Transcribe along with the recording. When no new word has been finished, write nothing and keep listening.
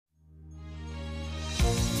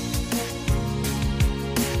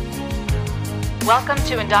Welcome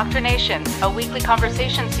to IndoctriNation, a weekly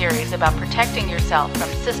conversation series about protecting yourself from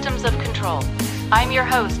systems of control. I'm your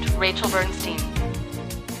host, Rachel Bernstein.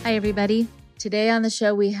 Hi, everybody. Today on the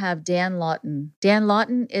show, we have Dan Lawton. Dan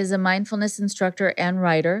Lawton is a mindfulness instructor and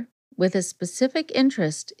writer with a specific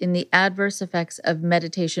interest in the adverse effects of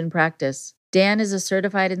meditation practice. Dan is a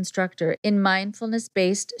certified instructor in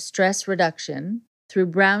mindfulness-based stress reduction through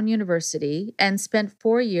Brown University and spent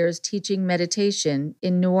 4 years teaching meditation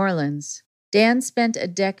in New Orleans. Dan spent a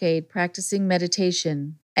decade practicing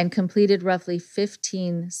meditation and completed roughly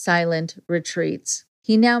 15 silent retreats.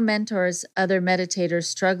 He now mentors other meditators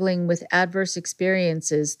struggling with adverse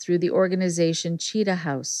experiences through the organization Cheetah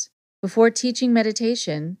House. Before teaching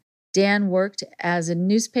meditation, Dan worked as a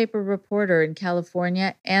newspaper reporter in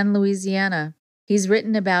California and Louisiana. He's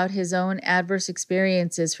written about his own adverse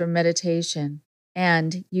experiences from meditation.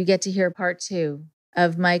 And you get to hear part 2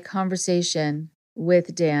 of my conversation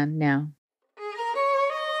with Dan now.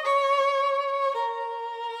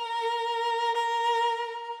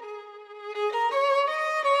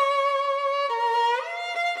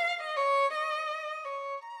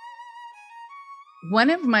 One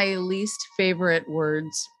of my least favorite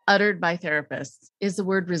words uttered by therapists is the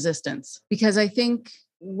word resistance, because I think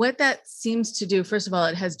what that seems to do, first of all,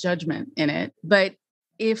 it has judgment in it. But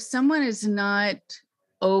if someone is not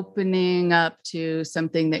opening up to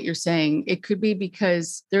something that you're saying, it could be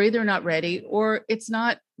because they're either not ready or it's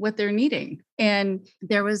not what they're needing. And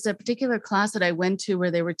there was a particular class that I went to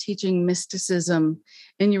where they were teaching mysticism,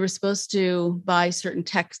 and you were supposed to buy certain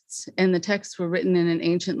texts, and the texts were written in an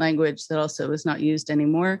ancient language that also is not used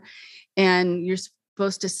anymore. And you're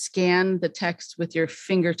supposed to scan the text with your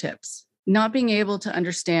fingertips, not being able to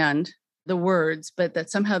understand the words, but that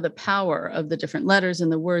somehow the power of the different letters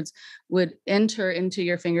and the words would enter into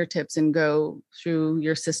your fingertips and go through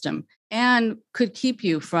your system and could keep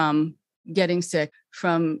you from getting sick,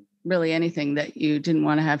 from really anything that you didn't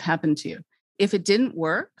want to have happen to you. If it didn't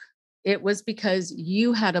work, it was because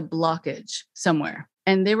you had a blockage somewhere,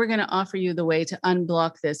 and they were going to offer you the way to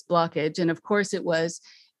unblock this blockage. And of course it was,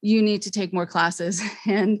 you need to take more classes,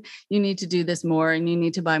 and you need to do this more, and you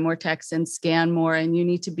need to buy more texts and scan more, and you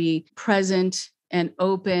need to be present and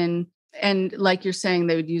open. And like you're saying,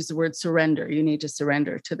 they would use the word surrender. You need to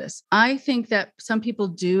surrender to this. I think that some people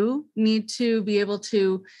do need to be able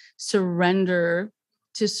to surrender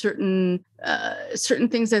to certain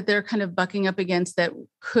things that they're kind of bucking up against that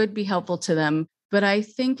could be helpful to them. But I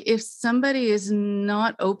think if somebody is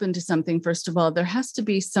not open to something, first of all, there has to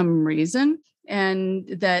be some reason, and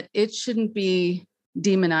that it shouldn't be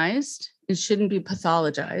demonized. It shouldn't be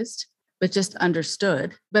pathologized, but just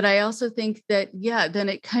understood. But I also think that, then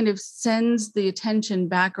it kind of sends the attention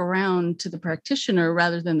back around to the practitioner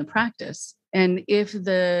rather than the practice. And if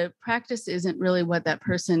the practice isn't really what that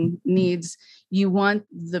person needs, you want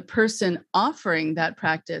the person offering that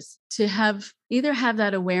practice to either have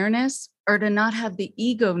that awareness or to not have the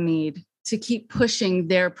ego need to keep pushing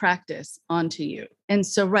their practice onto you. And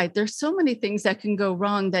so, there's so many things that can go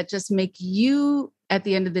wrong that just make you, at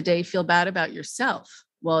the end of the day, feel bad about yourself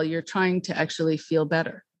while you're trying to actually feel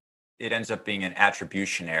better. It ends up being an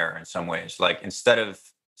attribution error in some ways. Like, instead of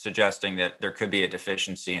suggesting that there could be a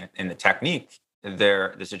deficiency in the technique,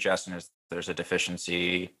 the suggestion is there's a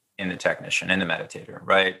deficiency in the technician, in the meditator,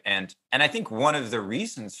 right? And I think one of the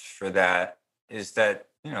reasons for that is that,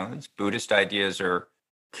 these Buddhist ideas are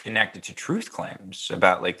connected to truth claims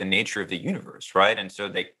about like the nature of the universe, right? And so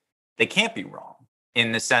they can't be wrong,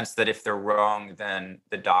 in the sense that if they're wrong, then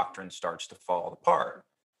the doctrine starts to fall apart.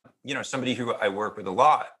 Somebody who I work with a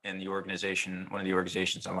lot in the organization, one of the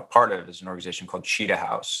organizations I'm a part of is an organization called Cheetah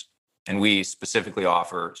House. And we specifically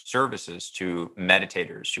offer services to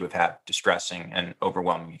meditators who have had distressing and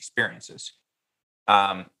overwhelming experiences.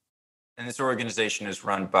 And this organization is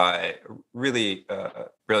run by a really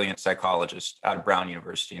brilliant psychologist out of Brown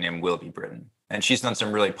University named Wilby Britton. And she's done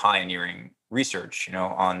some really pioneering research,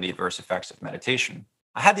 on the adverse effects of meditation.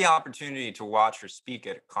 I had the opportunity to watch her speak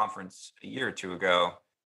at a conference a year or two ago.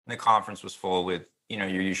 And the conference was full with, your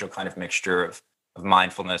usual kind of mixture of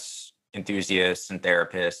mindfulness enthusiasts and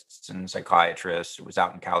therapists and psychiatrists. It was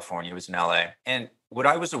out in California, it was in LA. And what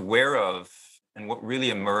I was aware of and what really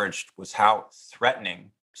emerged was how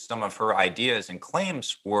threatening some of her ideas and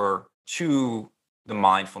claims were to the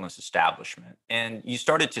mindfulness establishment. And you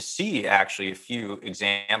started to see actually a few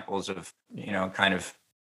examples of, kind of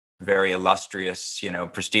very illustrious,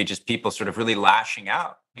 prestigious people sort of really lashing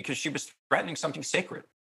out because she was threatening something sacred,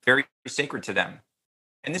 very sacred to them.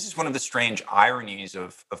 And this is one of the strange ironies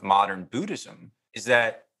of modern Buddhism, is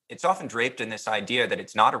that it's often draped in this idea that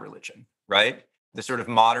it's not a religion, right? The sort of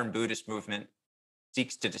modern Buddhist movement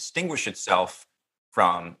seeks to distinguish itself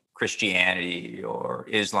from Christianity or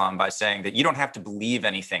Islam by saying that you don't have to believe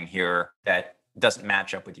anything here that doesn't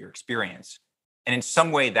match up with your experience. And in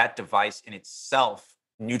some way, that device in itself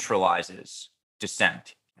neutralizes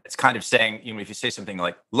dissent. It's kind of saying, if you say something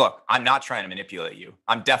like, look, I'm not trying to manipulate you.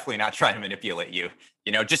 I'm definitely not trying to manipulate you,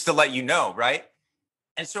 just to let you know, right?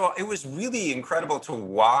 And so it was really incredible to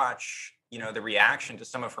watch, the reaction to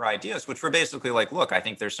some of her ideas, which were basically like, look, I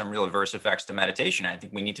think there's some real adverse effects to meditation. I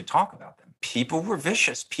think we need to talk about them. People were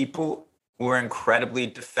vicious. People were incredibly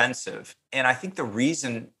defensive. And I think the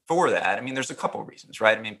reason for that, there's a couple of reasons,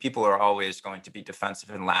 right? People are always going to be defensive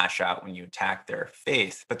and lash out when you attack their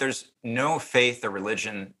faith. But there's no faith or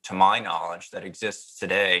religion, to my knowledge, that exists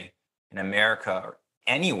today in America or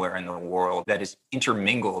anywhere in the world that is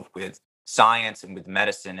intermingled with science and with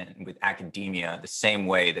medicine and with academia the same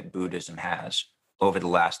way that Buddhism has over the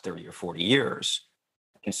last 30 or 40 years.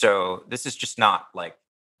 And so this is just not like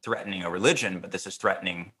threatening a religion, but this is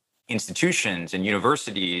threatening institutions and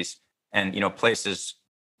universities and, places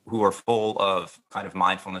who are full of kind of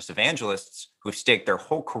mindfulness evangelists who've staked their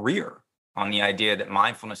whole career on the idea that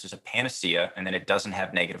mindfulness is a panacea and that it doesn't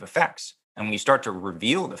have negative effects. And when you start to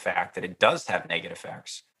reveal the fact that it does have negative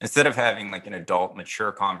effects, instead of having like an adult,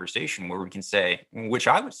 mature conversation where we can say, which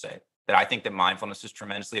I would say, that I think that mindfulness is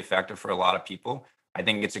tremendously effective for a lot of people. I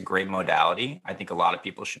think it's a great modality. I think a lot of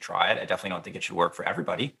people should try it. I definitely don't think it should work for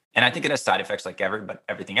everybody. And I think it has side effects like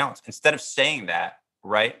everything else. Instead of saying that,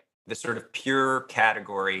 right, the sort of pure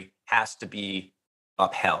category has to be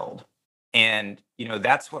upheld. And,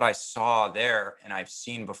 that's what I saw there and I've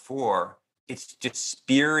seen before. It's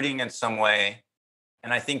dispiriting in some way.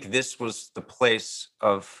 And I think this was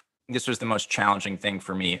the most challenging thing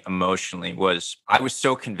for me emotionally was I was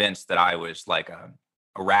so convinced that I was like a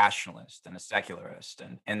rationalist and a secularist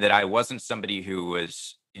and that I wasn't somebody who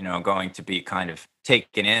was, going to be kind of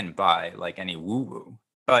taken in by like any woo-woo.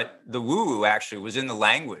 But the woo-woo actually was in the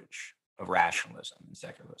language of rationalism and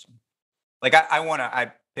secularism. Like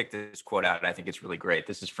I picked this quote out and I think it's really great.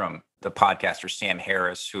 This is from the podcaster Sam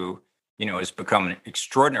Harris, who has become an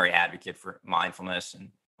extraordinary advocate for mindfulness and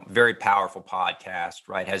very powerful podcast,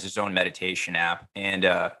 right? Has his own meditation app. And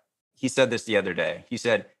he said this the other day. He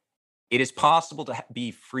said, it is possible to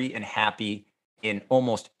be free and happy in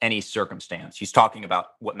almost any circumstance. He's talking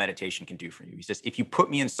about what meditation can do for you. He says, if you put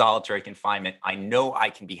me in solitary confinement, I know I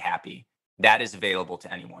can be happy. That is available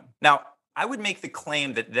to anyone. Now, I would make the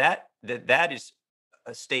claim that is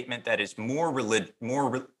a statement that is more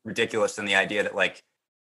ridiculous than the idea that like,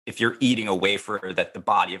 if you're eating a wafer, that the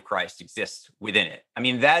body of Christ exists within it.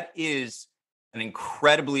 That is an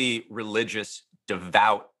incredibly religious,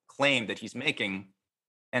 devout claim that he's making.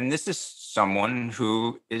 And this is someone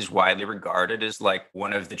who is widely regarded as like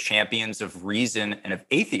one of the champions of reason and of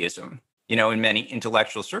atheism, in many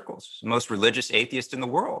intellectual circles, the most religious atheist in the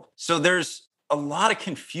world. So there's a lot of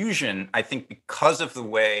confusion, I think, because of the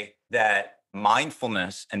way that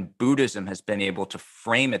mindfulness and Buddhism has been able to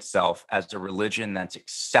frame itself as a religion that's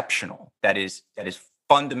exceptional, that is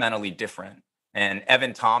fundamentally different. And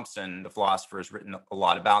Evan Thompson, the philosopher, has written a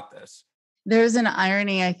lot about this. There's an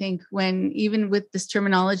irony, I think, when even with this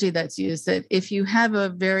terminology that's used, that if you have a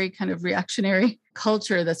very kind of reactionary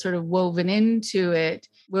culture that's sort of woven into it,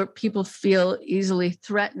 where people feel easily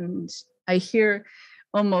threatened, I hear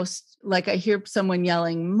someone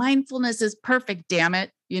yelling, mindfulness is perfect, damn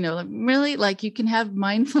it. Really, like you can have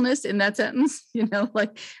mindfulness in that sentence,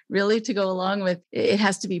 like really to go along with it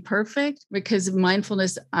has to be perfect, because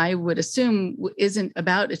mindfulness, I would assume, isn't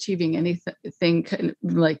about achieving anything kind of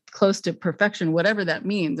like close to perfection, whatever that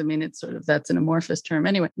means. It's sort of, that's an amorphous term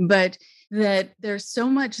anyway, but that there's so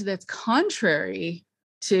much that's contrary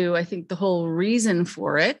to, I think, the whole reason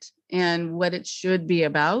for it and what it should be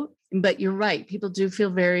about. But you're right. People do feel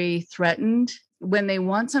very threatened when they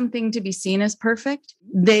want something to be seen as perfect.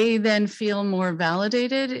 They then feel more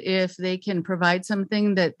validated if they can provide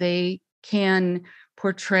something that they can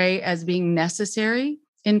portray as being necessary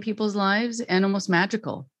in people's lives and almost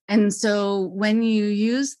magical. And so when you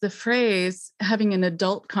use the phrase having an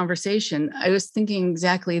adult conversation, I was thinking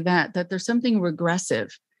exactly that there's something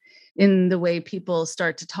regressive in the way people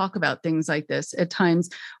start to talk about things like this at times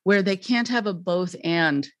where they can't have a both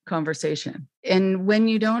and conversation. And when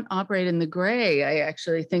you don't operate in the gray, I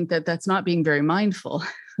actually think that that's not being very mindful,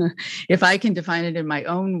 if I can define it in my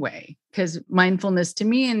own way. because mindfulness to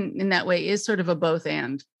me in that way is sort of a both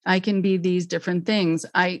and. I can be these different things.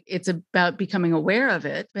 It's about becoming aware of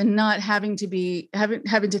it and not having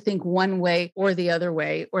to think one way or the other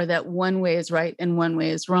way, or that one way is right and one way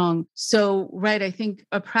is wrong. So, right, I think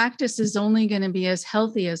a practice is only going to be as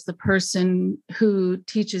healthy as the person who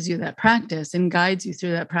teaches you that practice and guides you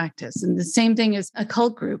through that practice. And the same thing as a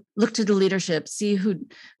cult group. Look to the leadership, see who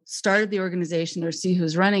started the organization or see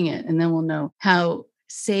who's running it, and then we'll know how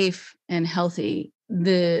safe and healthy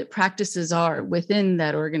the practices are within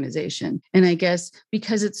that organization. And I guess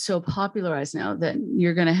because it's so popularized now that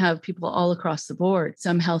you're going to have people all across the board,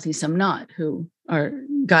 some healthy, some not, who are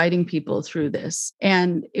guiding people through this.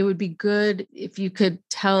 And it would be good if you could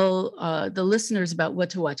tell the listeners about what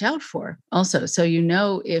to watch out for also. So you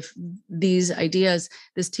know if these ideas,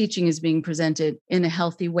 this teaching is being presented in a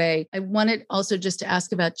healthy way. I wanted also just to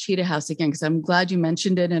ask about Cheetah House again, because I'm glad you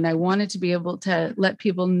mentioned it and I wanted to be able to let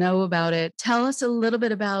people know about it. Tell us a little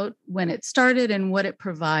bit about when it started and what it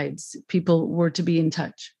provides if people were to be in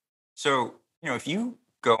touch. So, if you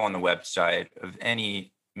go on the website of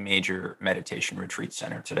any major meditation retreat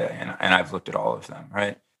center today, and I've looked at all of them,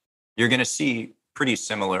 right? You're going to see pretty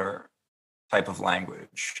similar type of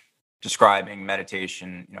language describing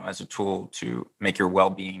meditation, as a tool to make your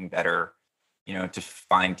well-being better, to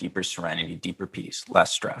find deeper serenity, deeper peace,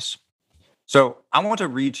 less stress. So I want to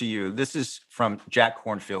read to you, this is from Jack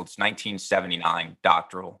Kornfield's 1979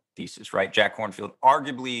 doctoral thesis, right? Jack Kornfield,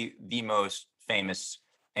 arguably the most famous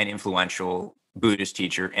and influential Buddhist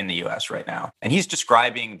teacher in the US right now. And he's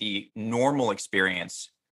describing the normal experience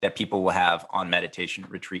that people will have on meditation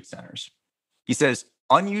retreat centers. He says,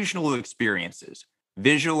 unusual experiences,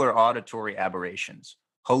 visual or auditory aberrations,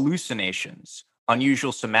 hallucinations,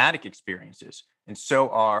 unusual somatic experiences, and so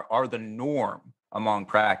are the norm among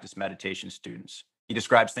practice meditation students. He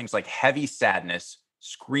describes things like heavy sadness,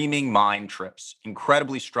 screaming mind trips,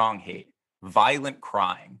 incredibly strong hate, violent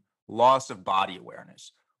crying, loss of body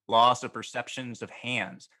awareness, loss of perceptions of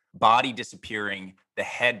hands, body disappearing, the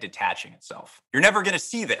head detaching itself. You're never going to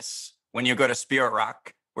see this when you go to Spirit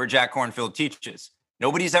Rock, where Jack Kornfield teaches.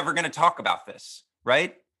 Nobody's ever going to talk about this,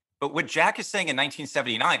 right? But what Jack is saying in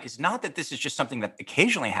 1979 is not that this is just something that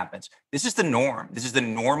occasionally happens. This is the norm. This is the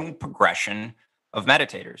normal progression of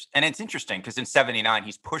meditators. And it's interesting because in 79,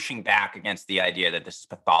 he's pushing back against the idea that this is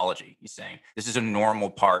pathology. He's saying this is a normal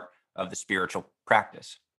part of the spiritual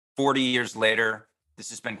practice. 40 years later, this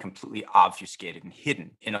has been completely obfuscated and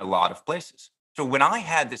hidden in a lot of places. So when I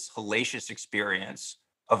had this hellacious experience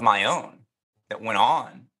of my own that went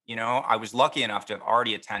on, I was lucky enough to have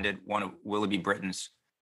already attended one of Willoughby Britton's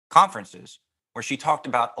conferences where she talked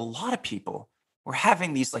about a lot of people were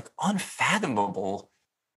having these like unfathomable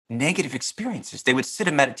negative experiences. They would sit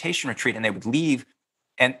in meditation retreat and they would leave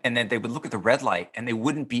and then they would look at the red light and they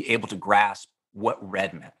wouldn't be able to grasp what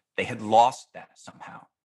red meant. They had lost that somehow.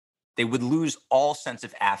 They would lose all sense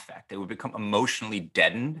of affect. They would become emotionally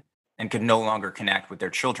deadened and could no longer connect with their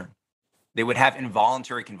children. They would have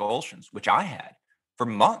involuntary convulsions, which I had for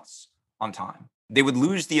months on time. They would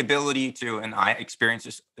lose the ability to, and I experienced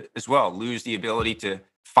this as well, lose the ability to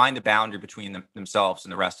find the boundary between themselves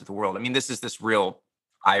and the rest of the world. I mean, this is this real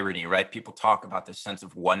irony, right? People talk about this sense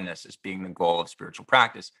of oneness as being the goal of spiritual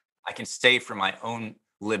practice. I can say from my own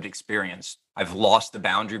lived experience, I've lost the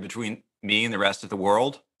boundary between me and the rest of the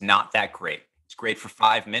world. Not that great. It's great for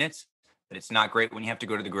 5 minutes, but it's not great when you have to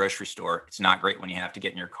go to the grocery store. It's not great when you have to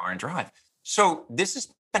get in your car and drive. So this has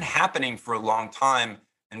been happening for a long time.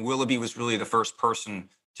 And Willoughby was really the first person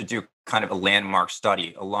to do kind of a landmark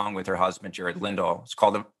study along with her husband, Jared Lindahl. It's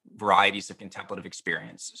called the Varieties of Contemplative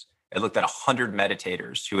Experiences. It looked at 100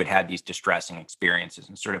 meditators who had had these distressing experiences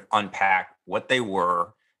and sort of unpacked what they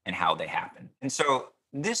were and how they happened. And so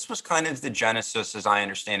this was kind of the genesis, as I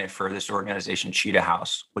understand it, for this organization, Cheetah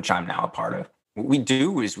House, which I'm now a part of. What we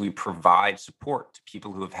do is we provide support to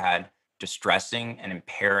people who have had distressing and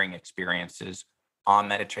impairing experiences on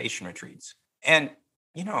meditation retreats. And,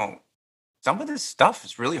 some of this stuff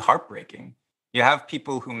is really heartbreaking. You have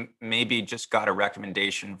people who maybe just got a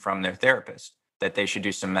recommendation from their therapist that they should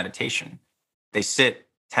do some meditation. They sit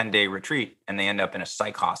 10-day retreat and they end up in a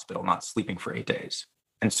psych hospital, not sleeping for 8 days.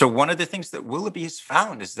 And so one of the things that Willoughby has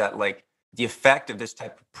found is that the effect of this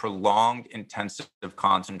type of prolonged intensive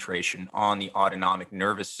concentration on the autonomic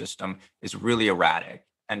nervous system is really erratic.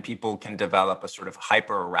 And people can develop a sort of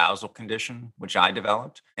hyperarousal condition, which I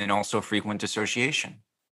developed, and also frequent dissociation.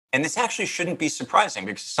 And this actually shouldn't be surprising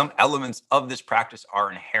because some elements of this practice are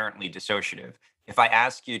inherently dissociative. If I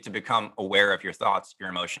ask you to become aware of your thoughts, your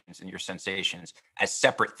emotions, and your sensations as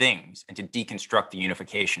separate things and to deconstruct the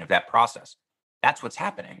unification of that process, that's what's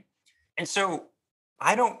happening. And so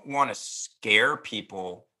I don't want to scare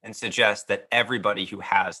people and suggest that everybody who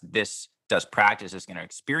does practice is going to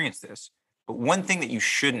experience this. But one thing that you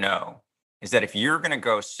should know is that if you're going to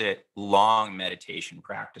go sit long meditation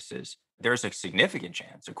practices, there's a significant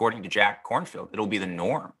chance, according to Jack Kornfield, it'll be the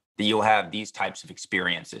norm that you'll have these types of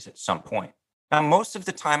experiences at some point. Now, most of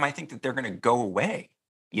the time, I think that they're going to go away,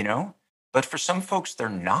 but for some folks, they're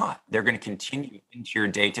not. They're going to continue into your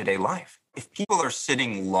day-to-day life. If people are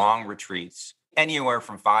sitting long retreats, anywhere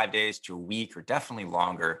from 5 days to a week or definitely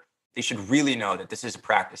longer, they should really know that this is a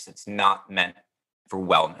practice that's not meant for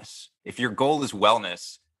wellness. If your goal is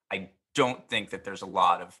wellness, I don't think that there's a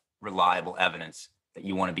lot of reliable evidence that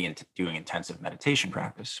you want to be doing intensive meditation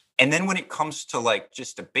practice. And then when it comes to like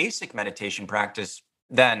just a basic meditation practice,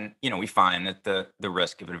 then, we find that the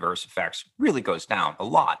risk of adverse effects really goes down a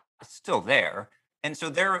lot. It's still there. And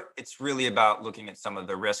so it's really about looking at some of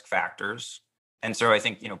the risk factors. And so I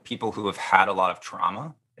think, people who have had a lot of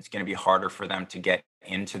trauma, it's going to be harder for them to get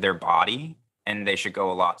into their body, and they should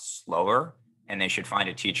go a lot slower. And they should find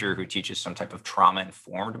a teacher who teaches some type of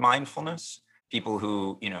trauma-informed mindfulness. People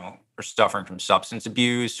who, are suffering from substance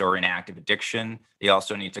abuse or inactive addiction, they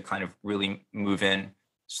also need to kind of really move in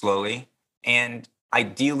slowly and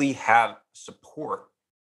ideally have support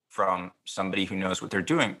from somebody who knows what they're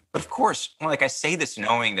doing. But of course, like I say this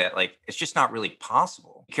knowing that like it's just not really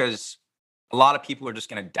possible, because a lot of people are just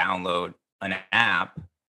going to download an app.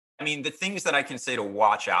 I mean, the things that I can say to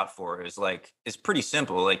watch out for is pretty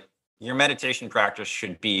simple. Like, your meditation practice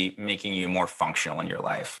should be making you more functional in your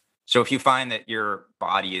life. So if you find that your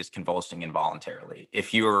body is convulsing involuntarily,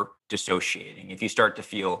 if you're dissociating, if you start to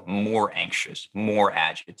feel more anxious, more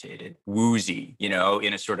agitated, woozy,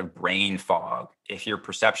 in a sort of brain fog, if your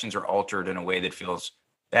perceptions are altered in a way that feels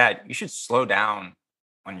bad, you should slow down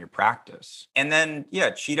on your practice. And then,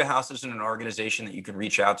 Cheetah House is an organization that you can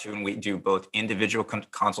reach out to, and we do both individual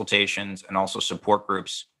consultations and also support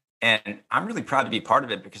groups. And I'm really proud to be part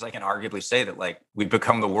of it, because I can arguably say that like we've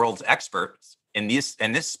become the world's experts in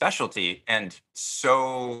this specialty. And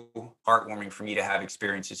so heartwarming for me to have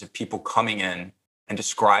experiences of people coming in and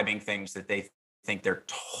describing things that they think they're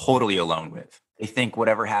totally alone with. They think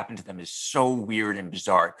whatever happened to them is so weird and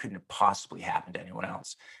bizarre, it couldn't have possibly happened to anyone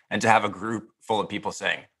else. And to have a group full of people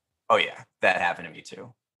saying, oh yeah, that happened to me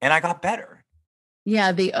too. And I got better.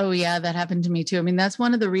 Yeah, that happened to me too. I mean, that's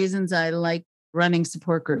one of the reasons I like running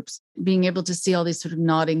support groups, being able to see all these sort of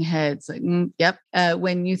nodding heads, like, yep.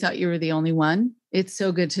 When you thought you were the only one, it's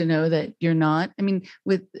so good to know that you're not. I mean,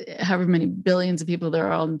 with however many billions of people there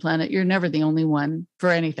are on the planet, you're never the only one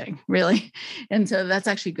for anything, really. And so that's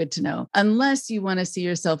actually good to know, unless you want to see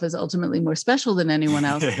yourself as ultimately more special than anyone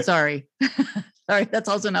else. Sorry. Sorry, that's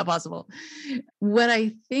also not possible. What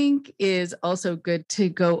I think is also good to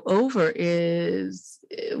go over is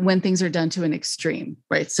when things are done to an extreme,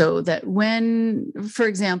 right? So that when, for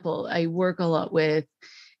example, I work a lot with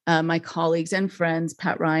my colleagues and friends,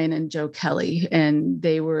 Pat Ryan and Joe Kelly, and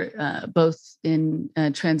they were both in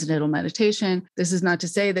transcendental meditation. This is not to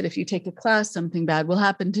say that if you take a class, something bad will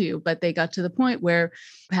happen to you, but they got to the point where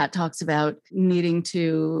Pat talks about needing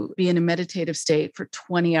to be in a meditative state for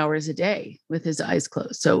 20 hours a day with his eyes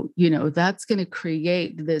closed. So, that's going to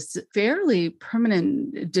create this fairly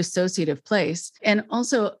permanent dissociative place. And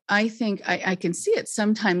also, I think I can see it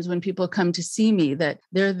sometimes when people come to see me that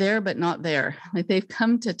they're there, but not there. Like they've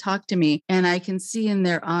come to talk to me and I can see in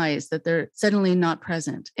their eyes that they're suddenly not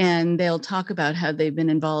present. And they'll talk about how they've been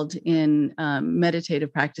involved in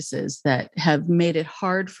meditative practices that have made it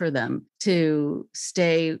hard for them to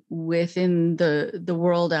stay within the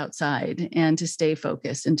world outside and to stay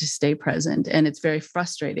focused and to stay present. And it's very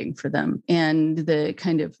frustrating for them. And the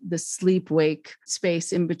kind of the sleep-wake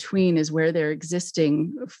space in between is where they're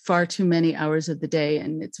existing far too many hours of the day.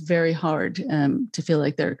 And it's very hard to feel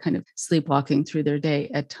like they're kind of sleepwalking through their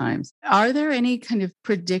day at times. Are there any kind of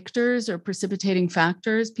predictors or precipitating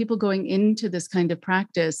factors, people going into this kind of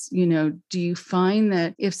practice? Do you find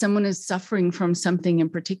that if someone is suffering from something in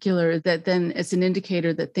particular, that then it's an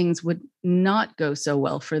indicator that things would not go so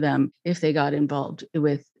well for them if they got involved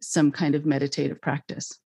with some kind of meditative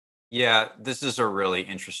practice? Yeah, this is a really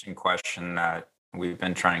interesting question that we've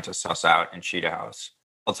been trying to suss out in Cheetah House.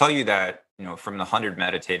 I'll tell you that, from the 100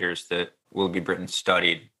 meditators that Willoughby Britton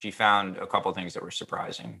studied, she found a couple of things that were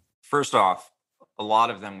surprising. First off, a lot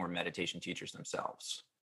of them were meditation teachers themselves.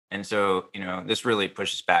 And so, this really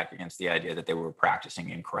pushes back against the idea that they were practicing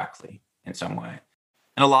incorrectly in some way.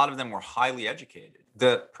 And a lot of them were highly educated.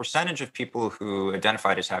 The percentage of people who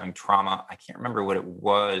identified as having trauma, I can't remember what it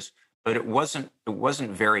was, but it wasn't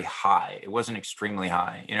very high. It wasn't extremely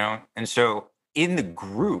high, And so In the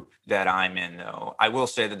group that I'm in, though, I will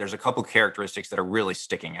say that there's a couple characteristics that are really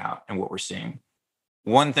sticking out in what we're seeing.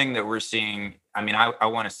 One thing that we're seeing, I mean, I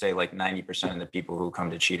want to say like 90% of the people who come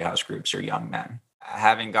to Cheetah House groups are young men.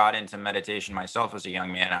 Having got into meditation myself as a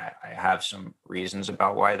young man, I have some reasons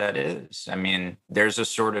about why that is. I mean, there's a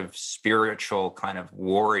sort of spiritual kind of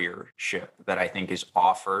warriorship that I think is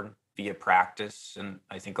offered via practice. And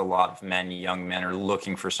I think a lot of young men are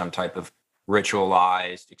looking for some type of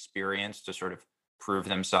ritualized experience to sort of prove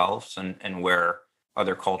themselves, and where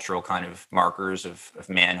other cultural kind of markers of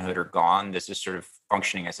manhood are gone, this is sort of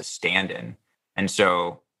functioning as a stand-in. And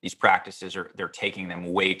so these practices they're taking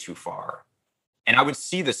them way too far. And I would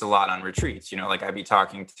see this a lot on retreats, like I'd be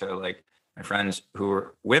talking to like my friends who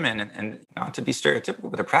were women, and not to be stereotypical,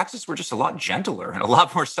 but the practices were just a lot gentler and a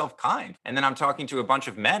lot more self-kind. And then I'm talking to a bunch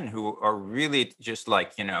of men who are really just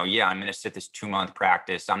like, yeah, I'm going to sit this 2-month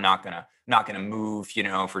practice. I'm not going to move,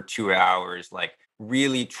 for 2 hours, like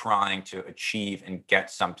really trying to achieve and get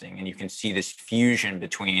something. And you can see this fusion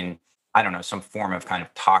between, I don't know, some form of kind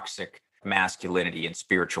of toxic masculinity and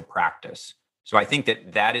spiritual practice. So I think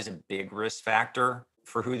that is a big risk factor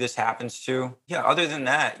for who this happens to. Yeah, other than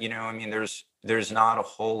that, I mean, there's not a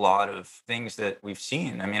whole lot of things that we've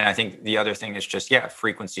seen. I mean, I think the other thing is just,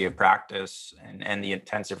 frequency of practice and the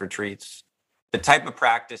intensive retreats. The type of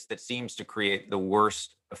practice that seems to create the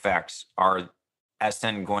worst effects are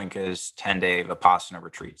Esten Goenka's 10-day Vipassana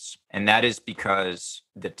retreats. And that is because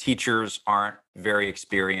the teachers aren't very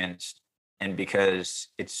experienced, and because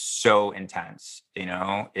it's so intense.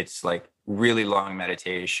 It's like really long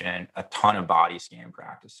meditation, a ton of body scan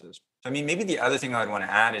practices. So, I mean, maybe the other thing I'd want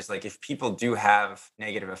to add is like, if people do have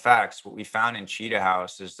negative effects, what we found in Cheetah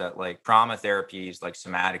House is that like trauma therapies, like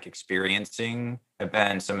somatic experiencing, have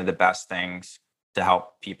been some of the best things to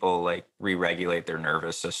help people like re-regulate their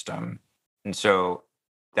nervous system. And so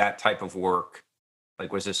that type of work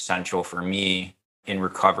like was essential for me in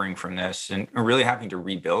recovering from this and really having to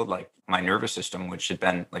rebuild like my nervous system, which had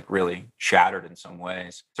been like really shattered in some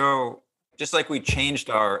ways. So just like we changed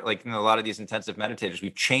our, like in a lot of these intensive meditators,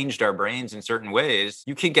 we've changed our brains in certain ways,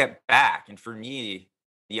 you can get back. And for me,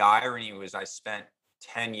 the irony was I spent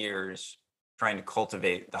 10 years trying to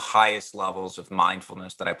cultivate the highest levels of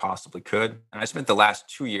mindfulness that I possibly could. And I spent the last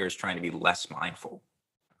 2 years trying to be less mindful.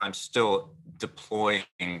 I'm still deploying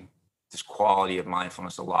this quality of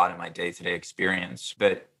mindfulness a lot in my day-to-day experience,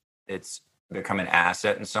 but it's become an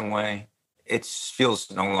asset in some way. It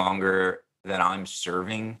feels no longer that I'm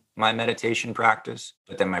serving my meditation practice,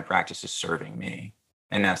 but that my practice is serving me.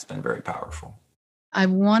 And that's been very powerful. I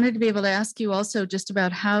wanted to be able to ask you also just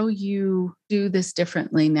about how you do this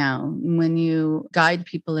differently now when you guide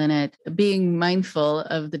people in it, being mindful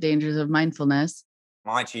of the dangers of mindfulness.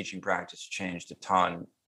 My teaching practice changed a ton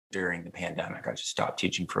during the pandemic. I just stopped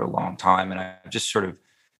teaching for a long time, and I just sort of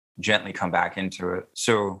gently come back into it.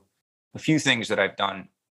 So a few things that I've done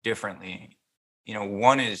differently,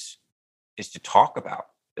 one is to talk about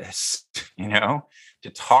this, to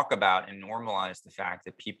talk about and normalize the fact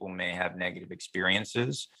that people may have negative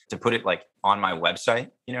experiences, to put it like on my website,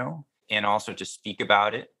 and also to speak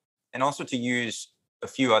about it, and also to use a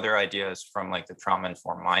few other ideas from like the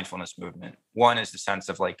trauma-informed mindfulness movement. One is the sense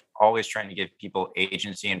of like always trying to give people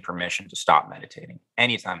agency and permission to stop meditating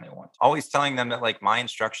anytime they want. Always telling them that like my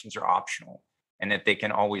instructions are optional and that they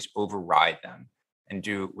can always override them and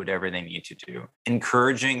do whatever they need to do.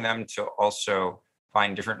 Encouraging them to also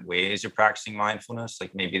find different ways of practicing mindfulness.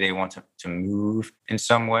 Like maybe they want to move in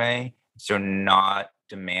some way. So not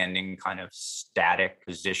demanding kind of static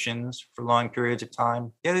positions for long periods of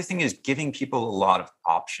time. The other thing is giving people a lot of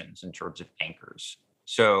options in terms of anchors.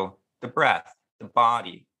 So the breath, the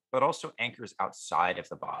body, but also anchors outside of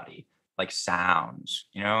the body, like sounds,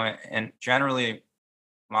 and generally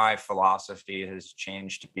my philosophy has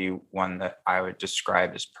changed to be one that I would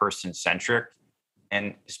describe as person-centric,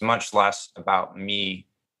 and is much less about me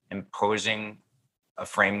imposing a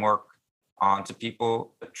framework onto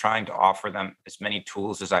people, but trying to offer them as many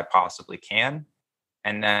tools as I possibly can,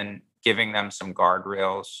 and then giving them some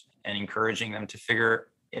guardrails and encouraging them to figure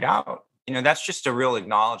it out. That's just a real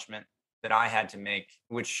acknowledgement that I had to make,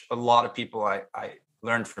 which a lot of people I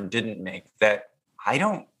learned from didn't make, that I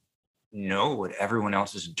don't know what everyone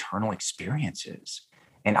else's internal experience is.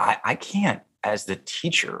 And I can't, as the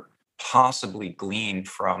teacher, possibly glean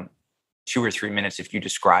from 2 or 3 minutes of you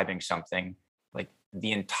describing something like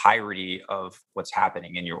the entirety of what's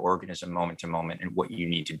happening in your organism moment to moment and what you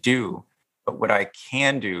need to do. But what I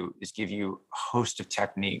can do is give you a host of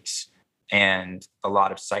techniques and a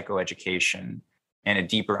lot of psychoeducation and a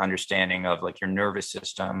deeper understanding of like your nervous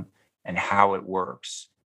system and how it works.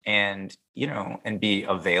 and, and be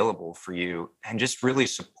available for you, and just really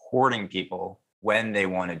supporting people when they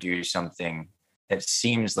want to do something that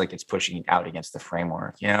seems like it's pushing out against the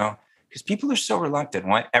framework, because people are so reluctant.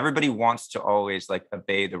 Everybody wants to always like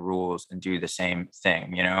obey the rules and do the same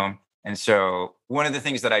thing, And so one of the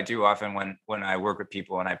things that I do often when I work with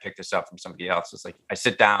people, and I pick this up from somebody else, is like I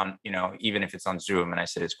sit down, even if it's on Zoom, and I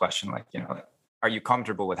say this question like, are you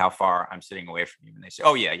comfortable with how far I'm sitting away from you? And they say,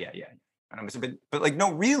 oh yeah, yeah, yeah. And I'm just but like,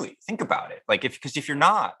 no, really, think about it. Like because if you're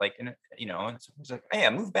not like, and it's like, hey,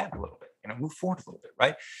 move back a little bit, move forward a little bit,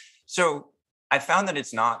 right? So I found that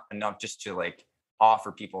it's not enough just to like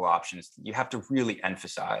offer people options. You have to really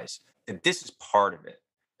emphasize that this is part of it.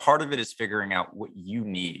 Part of it is figuring out what you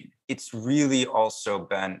need. It's really also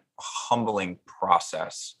been a humbling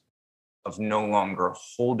process of no longer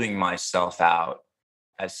holding myself out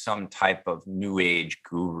as some type of new age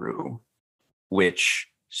guru, which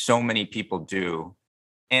so many people do.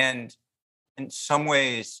 And in some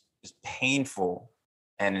ways is painful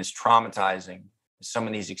and is traumatizing. Some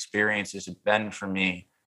of these experiences have been for me.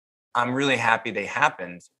 I'm really happy they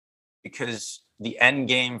happened, because the end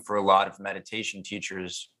game for a lot of meditation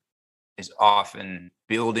teachers is often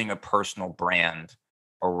building a personal brand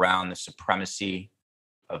around the supremacy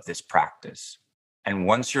of this practice. And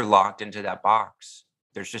once you're locked into that box,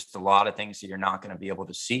 there's just a lot of things that you're not going to be able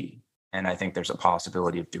to see. And I think there's a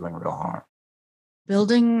possibility of doing real harm.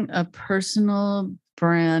 Building a personal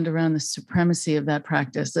brand around the supremacy of that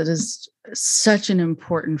practice. That is such an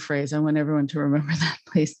important phrase. I want everyone to remember that,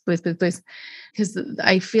 please. Because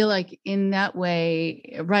I feel like in that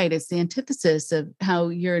way, right, it's the antithesis of how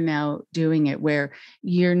you're now doing it, where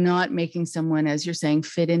you're not making someone, as you're saying,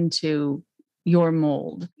 fit into your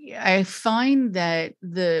mold. I find that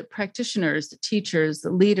the practitioners, the teachers,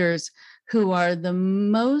 the leaders who are the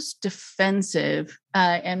most defensive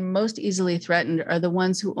and most easily threatened are the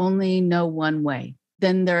ones who only know one way.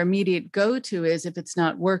 Then their immediate go-to is, if it's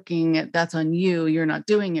not working, that's on you, you're not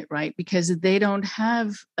doing it right, because they don't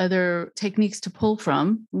have other techniques to pull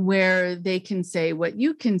from where they can say what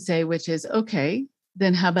you can say, which is, okay,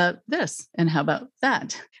 then how about this? And how about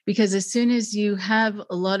that? Because as soon as you have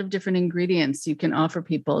a lot of different ingredients you can offer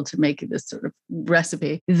people to make this sort of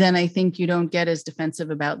recipe, then I think you don't get as defensive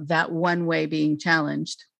about that one way being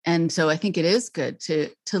challenged. And so I think it is good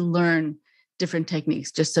to learn different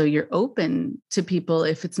techniques, just so you're open to people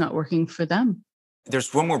if it's not working for them.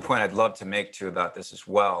 There's one more point I'd love to make too about this as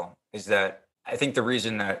well, is that I think the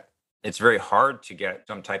reason that it's very hard to get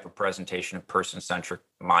some type of presentation of person-centric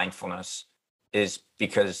mindfulness is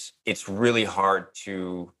because it's really hard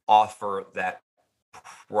to offer that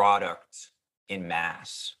product in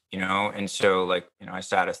mass, And so I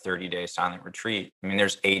sat a 30-day silent retreat. I mean,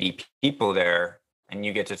 there's 80 people there, and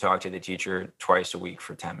you get to talk to the teacher twice a week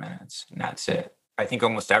for 10 minutes, and that's it. I think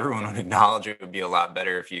almost everyone would acknowledge it would be a lot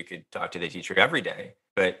better if you could talk to the teacher every day.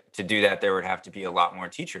 But to do that, there would have to be a lot more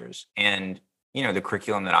teachers. And, the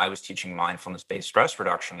curriculum that I was teaching, Mindfulness-Based Stress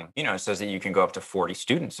Reduction, says that you can go up to 40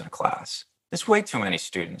 students in a class. It's way too many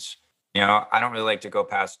students. I don't really like to go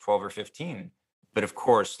past 12 or 15. But of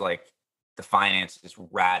course, the finances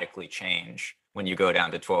radically change when you go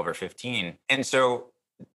down to 12 or 15. And so,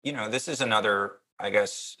 this is another, I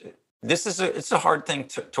guess, it's a hard thing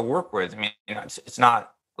to work with. I mean, it's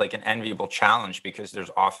not like an enviable challenge, because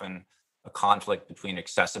there's often a conflict between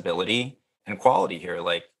accessibility and quality here.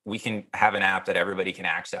 Like, we can have an app that everybody can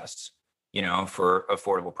access, for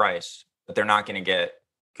affordable price, but they're not going to get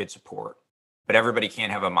good support. But everybody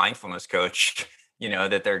can't have a mindfulness coach,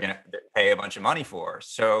 that they're going to pay a bunch of money for.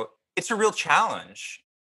 So it's a real challenge.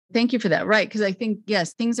 Thank you for that. Right. Because I think,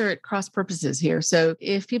 yes, things are at cross purposes here. So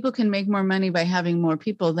if people can make more money by having more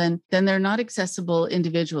people, then they're not accessible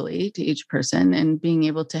individually to each person, and being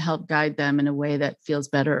able to help guide them in a way that feels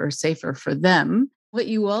better or safer for them. What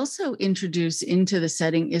you also introduce into the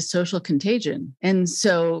setting is social contagion. And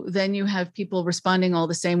so then you have people responding all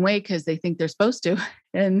the same way because they think they're supposed to.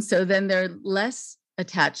 And so then they're less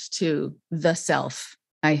attached to the self,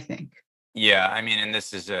 I think. Yeah. I mean, and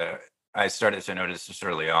I started to notice this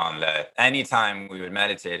early on, that anytime we would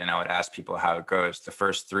meditate and I would ask people how it goes, the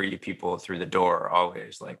first 3 people through the door are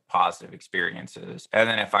always positive experiences. And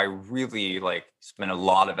then if I really spend a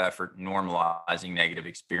lot of effort normalizing negative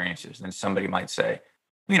experiences, then somebody might say,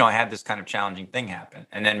 I had this kind of challenging thing happen.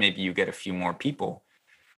 And then maybe you get a few more people.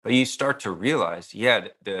 But you start to realize,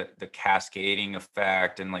 the cascading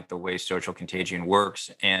effect and the way social contagion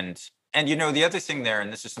works. And the other thing there,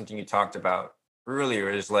 and this is something you talked about earlier,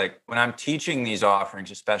 is when I'm teaching these offerings,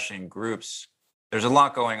 especially in groups, there's a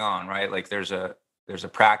lot going on, right? There's a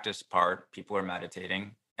practice part, people are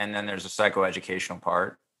meditating, and then there's a psychoeducational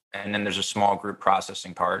part, And then there's a small group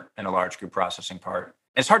processing part and a large group processing part.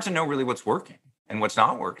 And it's hard to know really what's working and what's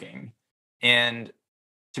not working. And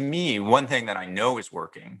to me, one thing that I know is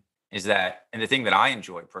working is that, and the thing that I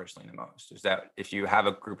enjoy personally the most is that if you have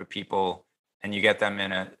a group of people and you get them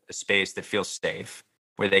in a space that feels safe,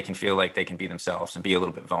 where they can feel like they can be themselves and be a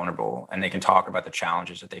little bit vulnerable, and they can talk about the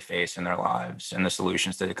challenges that they face in their lives and the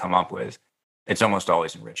solutions that they come up with, it's almost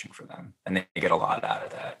always enriching for them. And they get a lot out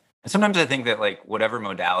of that. And sometimes I think that like whatever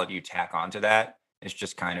modality you tack onto that is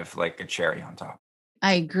just kind of like a cherry on top.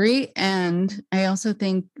 I agree. And I also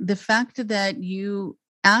think the fact that you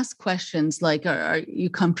ask questions like, are you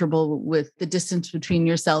comfortable with the distance between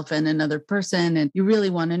yourself and another person? And you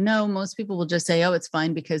really want to know. Most people will just say, oh, it's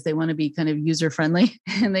fine, because they want to be kind of user friendly.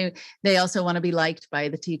 And they also want to be liked by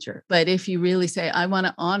the teacher. But if you really say, I want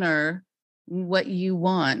to honor what you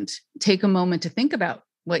want, take a moment to think about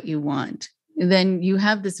what you want, then you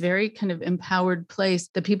have this very kind of empowered place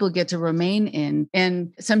that people get to remain in.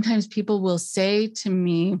 And sometimes people will say to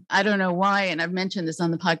me, I don't know why, and I've mentioned this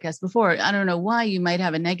on the podcast before, I don't know why you might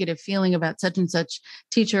have a negative feeling about such and such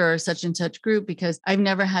teacher or such and such group, because I've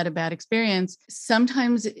never had a bad experience.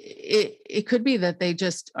 Sometimes it could be that they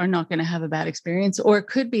just are not going to have a bad experience, or it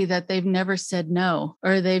could be that they've never said no,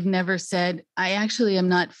 or they've never said, I actually am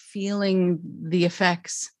not feeling the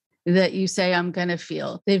effects that you say I'm going to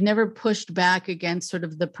feel. They've never pushed back against sort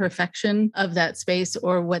of the perfection of that space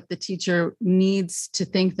or what the teacher needs to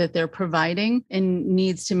think that they're providing and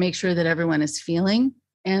needs to make sure that everyone is feeling.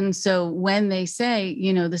 And so when they say,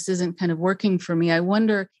 this isn't kind of working for me, I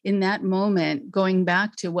wonder in that moment, going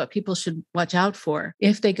back to what people should watch out for,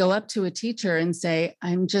 if they go up to a teacher and say,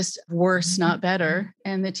 I'm just worse, not better,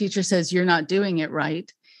 and the teacher says, you're not doing it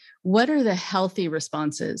right, what are the healthy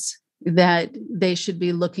responses that they should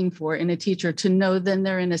be looking for in a teacher to know then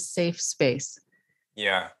they're in a safe space?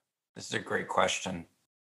 Yeah, this is a great question.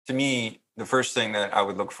 To me, the first thing that I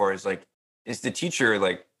would look for is the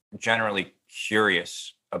teacher generally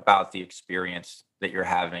curious about the experience that you're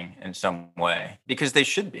having in some way? Because they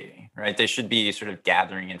should be, right? They should be sort of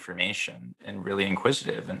gathering information and really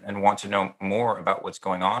inquisitive and want to know more about what's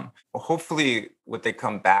going on. Well, hopefully what they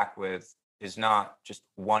come back with is not just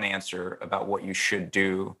one answer about what you should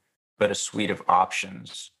do, but a suite of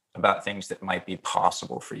options about things that might be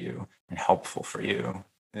possible for you and helpful for you.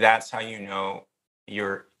 That's how you know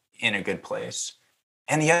you're in a good place.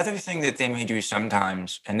 And the other thing that they may do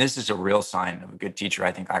sometimes, and this is a real sign of a good teacher,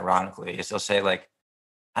 I think, ironically, is they'll say,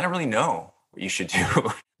 I don't really know what you should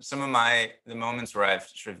do. Some of the moments where I've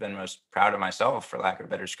sort of been most proud of myself, for lack of a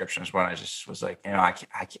better description, is when I just was like,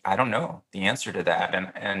 I don't know the answer to that.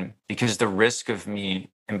 And because the risk of me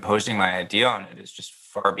imposing my idea on it is just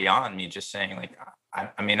far beyond me just saying,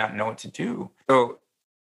 I may not know what to do. So,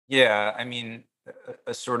 yeah,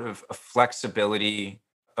 a sort of a flexibility,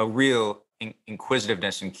 a real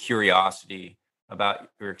inquisitiveness and curiosity about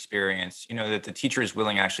your experience, that the teacher is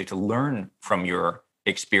willing actually to learn from your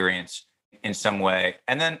experience in some way.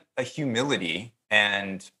 And then a humility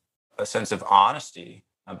and a sense of honesty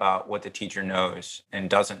about what the teacher knows and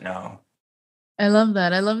doesn't know. I love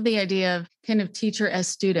that. I love the idea of kind of teacher as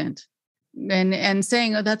student. And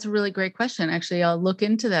saying, oh, that's a really great question. Actually, I'll look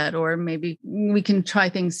into that, or maybe we can try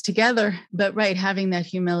things together. But right, having that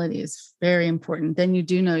humility is very important. Then you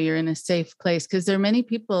do know you're in a safe place, because there are many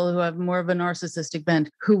people who have more of a narcissistic bent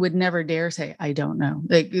who would never dare say, I don't know.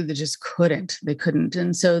 They just couldn't. They couldn't.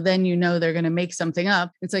 And so then they're going to make something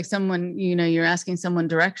up. It's like someone, you're asking someone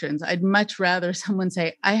directions. I'd much rather someone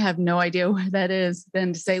say, I have no idea where that is,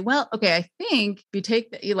 than to say, well, okay, I think if you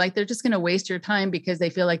take they're just going to waste your time because they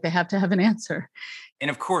feel like they have to have an answer.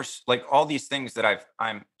 And of course, all these things that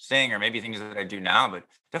I'm saying are maybe things that I do now, but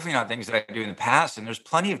definitely not things that I do in the past. And there's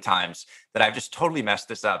plenty of times that I've just totally messed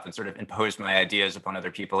this up and sort of imposed my ideas upon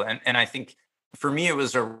other people. And I think for me, it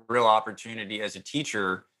was a real opportunity as a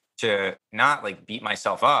teacher to not beat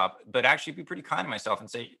myself up, but actually be pretty kind to myself and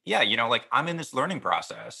say, yeah, I'm in this learning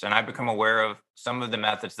process, and I've become aware of some of the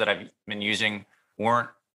methods that I've been using weren't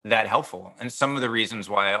that helpful. And some of the reasons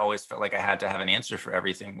why I always felt like I had to have an answer for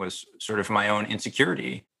everything was sort of my own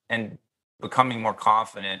insecurity, and becoming more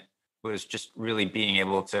confident was just really being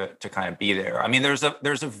able to kind of be there.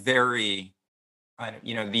 There's a very kind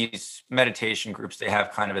of, these meditation groups, they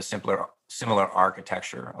have kind of a similar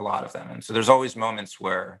architecture, a lot of them. And so there's always moments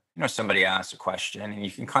where, somebody asks a question and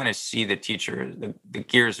you can kind of see the teacher, the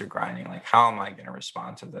gears are grinding, how am I going to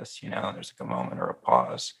respond to this? There's a moment or a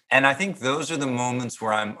pause. And I think those are the moments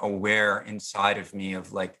where I'm aware inside of me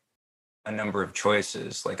of a number of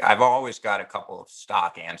choices. I've always got a couple of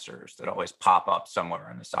stock answers that always pop up somewhere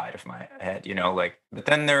on the side of my head, but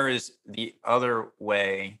then there is the other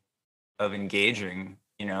way of engaging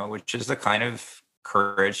which is the kind of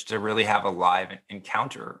courage to really have a live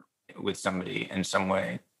encounter with somebody in some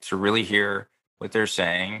way, to really hear what they're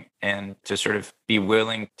saying and to sort of be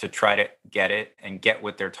willing to try to get it and get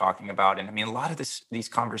what they're talking about. And I mean, a lot of these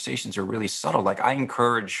conversations are really subtle. Like I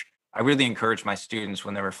really encourage my students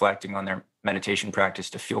when they're reflecting on their meditation practice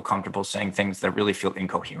to feel comfortable saying things that really feel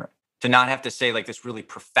incoherent, to not have to say like this really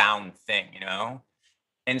profound thing,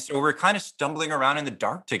 And so we're kind of stumbling around in the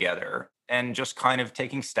dark together and just kind of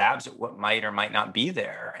taking stabs at what might or might not be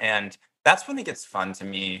there. And that's when it gets fun to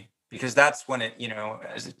me, because that's when it,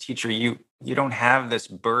 as a teacher, you don't have this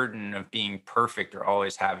burden of being perfect or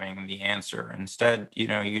always having the answer. Instead,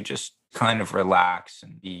 you just kind of relax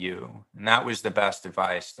and be you. And that was the best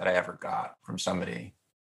advice that I ever got from somebody.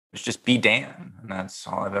 It was just be Dan. And that's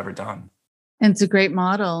all I've ever done. And it's a great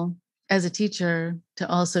model as a teacher to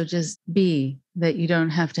also just be, that you don't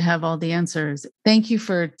have to have all the answers. Thank you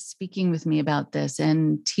for speaking with me about this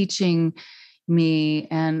and teaching me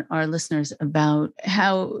and our listeners about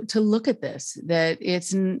how to look at this, that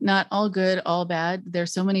it's not all good, all bad.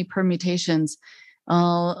 There's so many permutations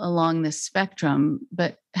all along this spectrum,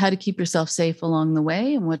 but how to keep yourself safe along the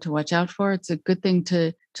way and what to watch out for. It's a good thing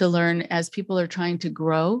to learn as people are trying to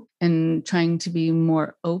grow and trying to be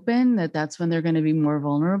more open, that's when they're going to be more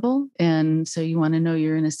vulnerable. And so you want to know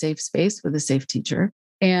you're in a safe space with a safe teacher.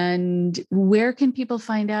 And where can people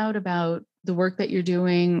find out about the work that you're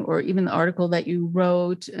doing, or even the article that you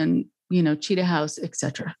wrote and, Cheetah House,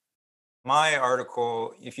 etc.? My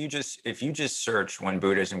article, if you just search "When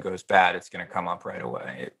Buddhism Goes Bad," it's going to come up right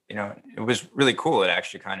away. It was really cool. It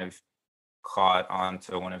actually kind of caught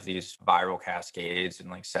onto one of these viral cascades, and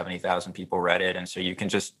like 70,000 people read it. And so you can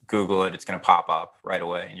just Google it. It's going to pop up right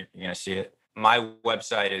away and you're going to see it. My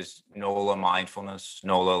website is NOLA Mindfulness,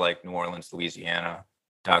 NOLA like New Orleans,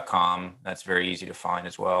 Louisiana.com. That's very easy to find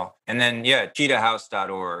as well. And then,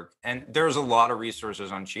 cheetahhouse.org. And there's a lot of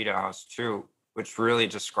resources on Cheetah House too, which really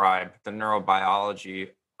describe the neurobiology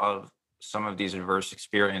of some of these adverse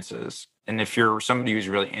experiences. And if you're somebody who's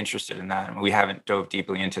really interested in that, and we haven't dove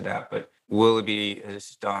deeply into that, but Willoughby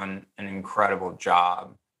has done an incredible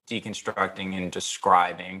job deconstructing and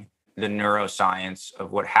describing the neuroscience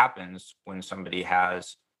of what happens when somebody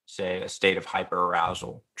has, say, a state of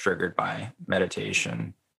hyperarousal triggered by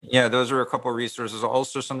meditation. Yeah, those are a couple of resources.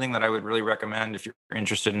 Also, something that I would really recommend if you're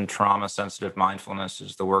interested in trauma-sensitive mindfulness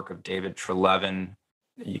is the work of David Trelevin.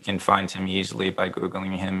 You can find him easily by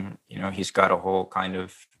Googling him. He's got a whole kind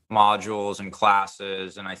of modules and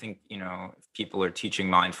classes. And I think, if people are teaching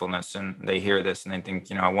mindfulness and they hear this and they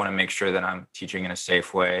think, I want to make sure that I'm teaching in a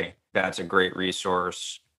safe way, that's a great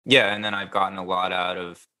resource. Yeah, and then I've gotten a lot out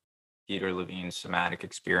of Peter Levine's somatic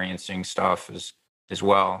experiencing stuff as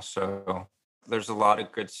well. So there's a lot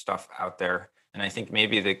of good stuff out there. And I think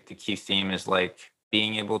maybe the key theme is like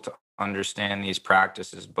being able to understand these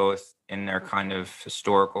practices, both in their kind of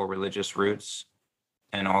historical religious roots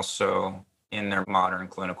and also in their modern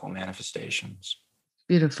clinical manifestations.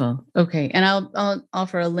 Beautiful. Okay. And I'll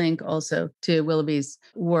offer a link also to Willoughby's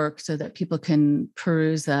work so that people can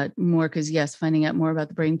peruse that more. Because yes, finding out more about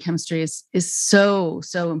the brain chemistry is so,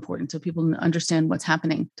 so important. So people understand what's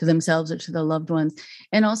happening to themselves or to their loved ones.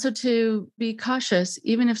 And also to be cautious,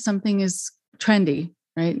 even if something is trendy,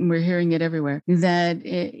 right? And we're hearing it everywhere, that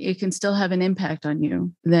it can still have an impact on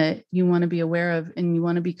you that you want to be aware of and you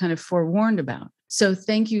want to be kind of forewarned about. So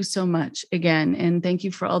thank you so much again. And thank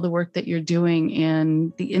you for all the work that you're doing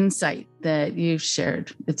and the insight that you've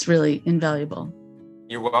shared. It's really invaluable.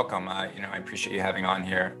 You're welcome. I appreciate you having on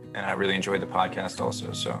here, and I really enjoyed the podcast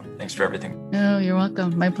also. So thanks for everything. Oh, you're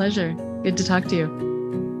welcome. My pleasure. Good to talk to you.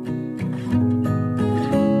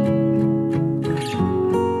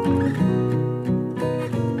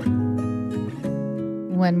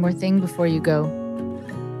 One more thing before you go.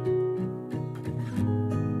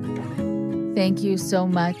 Thank you so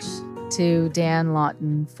much to Dan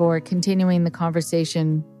Lawton for continuing the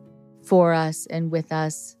conversation for us and with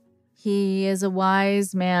us. He is a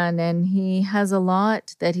wise man and he has a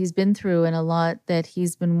lot that he's been through and a lot that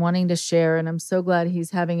he's been wanting to share. And I'm so glad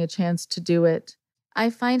he's having a chance to do it.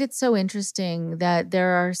 I find it so interesting that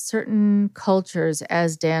there are certain cultures,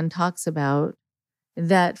 as Dan talks about,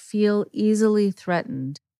 that feel easily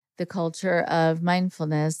threatened. The culture of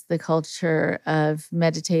mindfulness, the culture of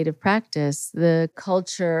meditative practice, the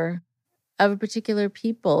culture of a particular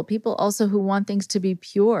people also who want things to be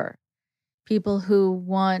pure, people who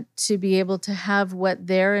want to be able to have what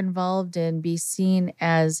they're involved in be seen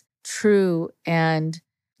as true and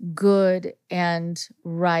good and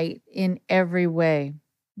right in every way.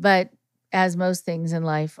 But as most things in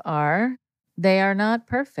life are, they are not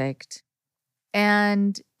perfect.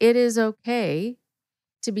 And it is okay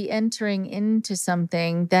to be entering into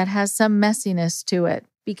something that has some messiness to it.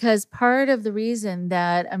 Because part of the reason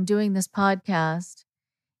that I'm doing this podcast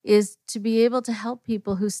is to be able to help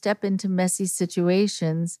people who step into messy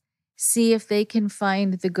situations see if they can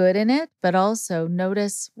find the good in it, but also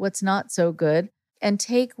notice what's not so good and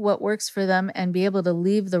take what works for them and be able to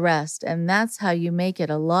leave the rest. And that's how you make it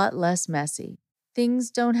a lot less messy.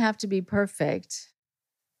 Things don't have to be perfect.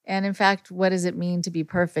 And in fact, what does it mean to be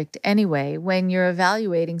perfect anyway when you're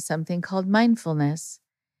evaluating something called mindfulness?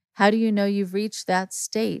 How do you know you've reached that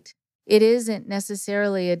state? It isn't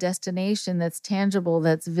necessarily a destination that's tangible,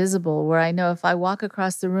 that's visible, where I know if I walk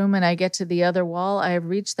across the room and I get to the other wall, I have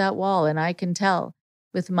reached that wall and I can tell.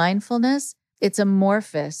 With mindfulness, it's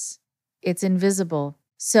amorphous, it's invisible.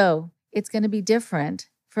 So it's going to be different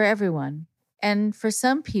for everyone. And for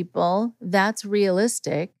some people, that's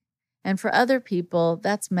realistic. And for other people,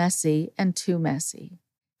 that's messy and too messy.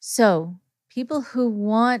 So people who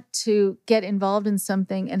want to get involved in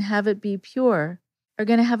something and have it be pure are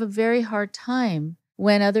going to have a very hard time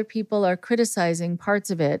when other people are criticizing parts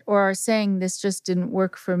of it or are saying this just didn't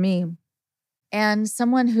work for me. And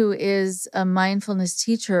someone who is a mindfulness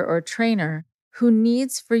teacher or trainer who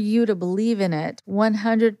needs for you to believe in it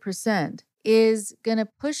 100% is going to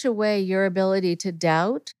push away your ability to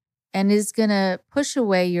doubt and is going to push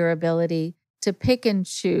away your ability to pick and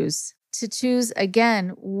choose, to choose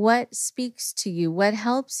again what speaks to you, what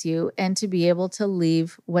helps you, and to be able to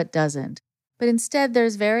leave what doesn't. But instead,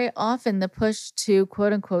 there's very often the push to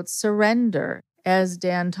quote unquote surrender, as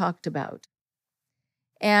Dan talked about.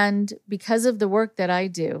 And because of the work that I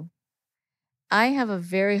do, I have a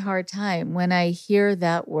very hard time when I hear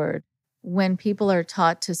that word, when people are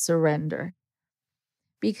taught to surrender.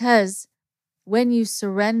 Because when you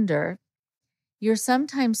surrender, you're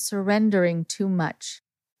sometimes surrendering too much.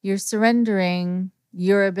 You're surrendering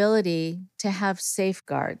your ability to have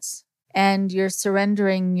safeguards, and you're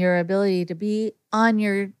surrendering your ability to be on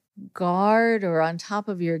your guard or on top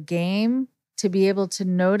of your game to be able to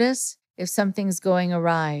notice if something's going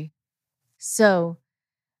awry. So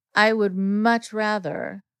I would much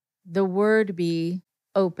rather the word be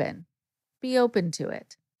open. Be open to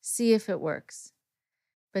it. See if it works.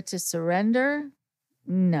 But to surrender,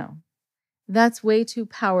 no. That's way too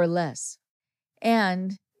powerless.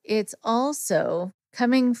 And it's also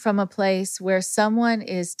coming from a place where someone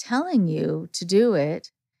is telling you to do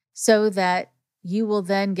it so that you will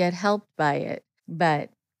then get helped by it. But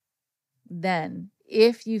then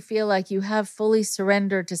if you feel like you have fully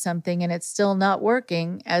surrendered to something and it's still not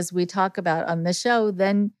working, as we talk about on the show,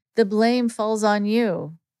 then the blame falls on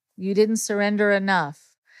you. You didn't surrender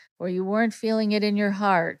enough, or you weren't feeling it in your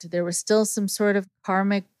heart. There was still some sort of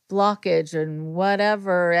karmic blockage and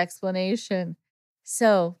whatever explanation.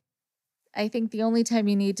 So I think the only time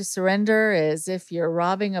you need to surrender is if you're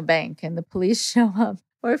robbing a bank and the police show up,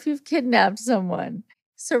 or if you've kidnapped someone,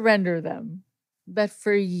 surrender them. But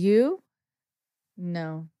for you,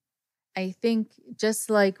 no. I think just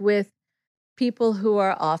like with people who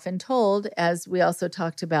are often told, as we also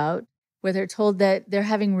talked about, where they're told that they're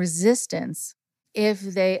having resistance if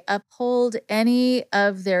they uphold any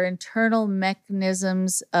of their internal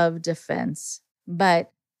mechanisms of defense.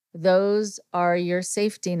 But those are your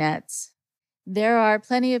safety nets. There are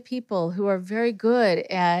plenty of people who are very good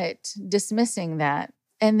at dismissing that,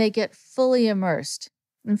 and they get fully immersed.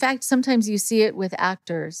 In fact, sometimes you see it with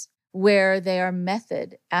actors where they are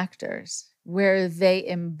method actors, where they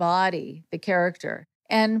embody the character.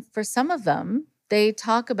 And for some of them, they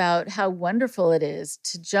talk about how wonderful it is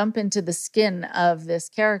to jump into the skin of this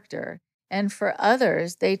character. And for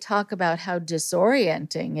others, they talk about how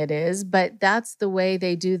disorienting it is, but that's the way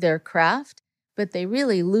they do their craft, but they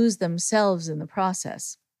really lose themselves in the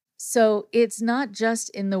process. So it's not just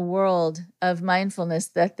in the world of mindfulness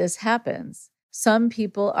that this happens. Some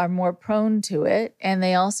people are more prone to it, and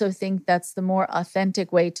they also think that's the more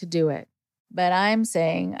authentic way to do it. But I'm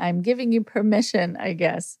saying, I'm giving you permission, I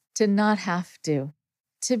guess, to not have to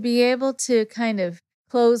be able to kind of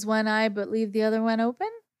close one eye but leave the other one open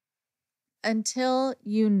until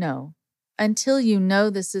you know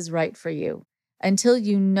this is right for you, until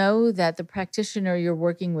you know that the practitioner you're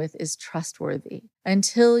working with is trustworthy,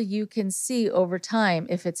 until you can see over time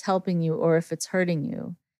if it's helping you or if it's hurting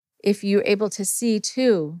you. If you're able to see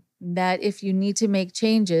too that if you need to make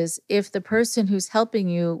changes, if the person who's helping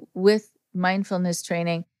you with mindfulness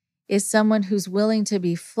training is someone who's willing to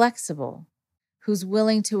be flexible, who's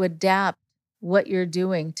willing to adapt what you're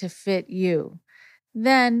doing to fit you,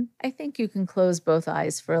 then I think you can close both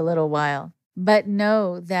eyes for a little while. But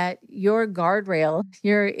know that your guardrail,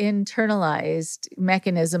 your internalized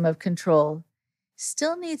mechanism of control,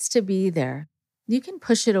 still needs to be there. You can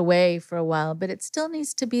push it away for a while, but it still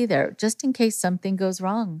needs to be there just in case something goes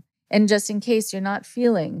wrong and just in case you're not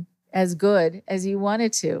feeling as good as you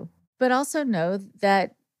wanted to. But also know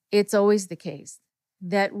that it's always the case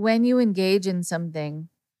that when you engage in something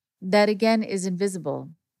that, again, is invisible,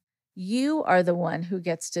 you are the one who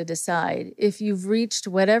gets to decide if you've reached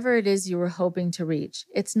whatever it is you were hoping to reach.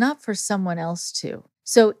 It's not for someone else to.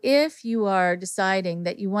 So if you are deciding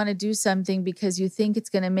that you want to do something because you think it's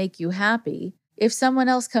going to make you happy, if someone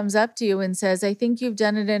else comes up to you and says, I think you've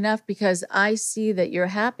done it enough because I see that you're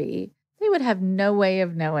happy, they would have no way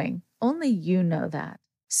of knowing. Only you know that.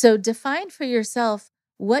 So define for yourself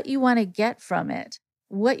what you want to get from it,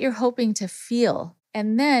 what you're hoping to feel.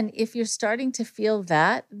 And then if you're starting to feel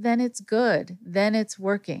that, then it's good. Then it's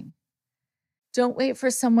working. Don't wait for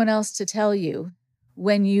someone else to tell you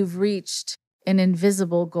when you've reached an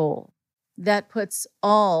invisible goal. That puts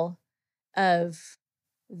all of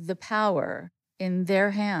the power in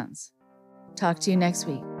their hands. Talk to you next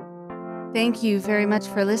week. Thank you very much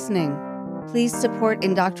for listening. Please support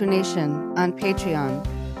IndoctriNation on Patreon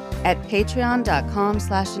at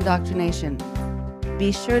patreon.com/indoctrination.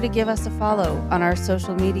 Be sure to give us a follow on our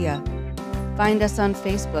social media. Find us on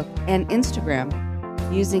Facebook and Instagram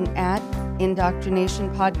using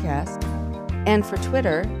 @IndoctriNation Podcast. And for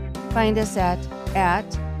Twitter, find us at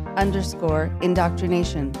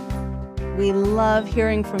 @_indoctrination. We love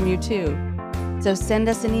hearing from you too. So send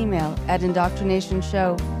us an email at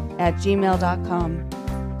indoctrinationshow@gmail.com.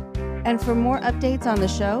 And for more updates on the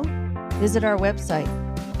show, visit our website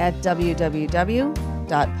at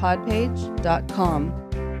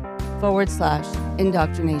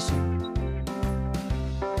www.podpage.com/indoctrination.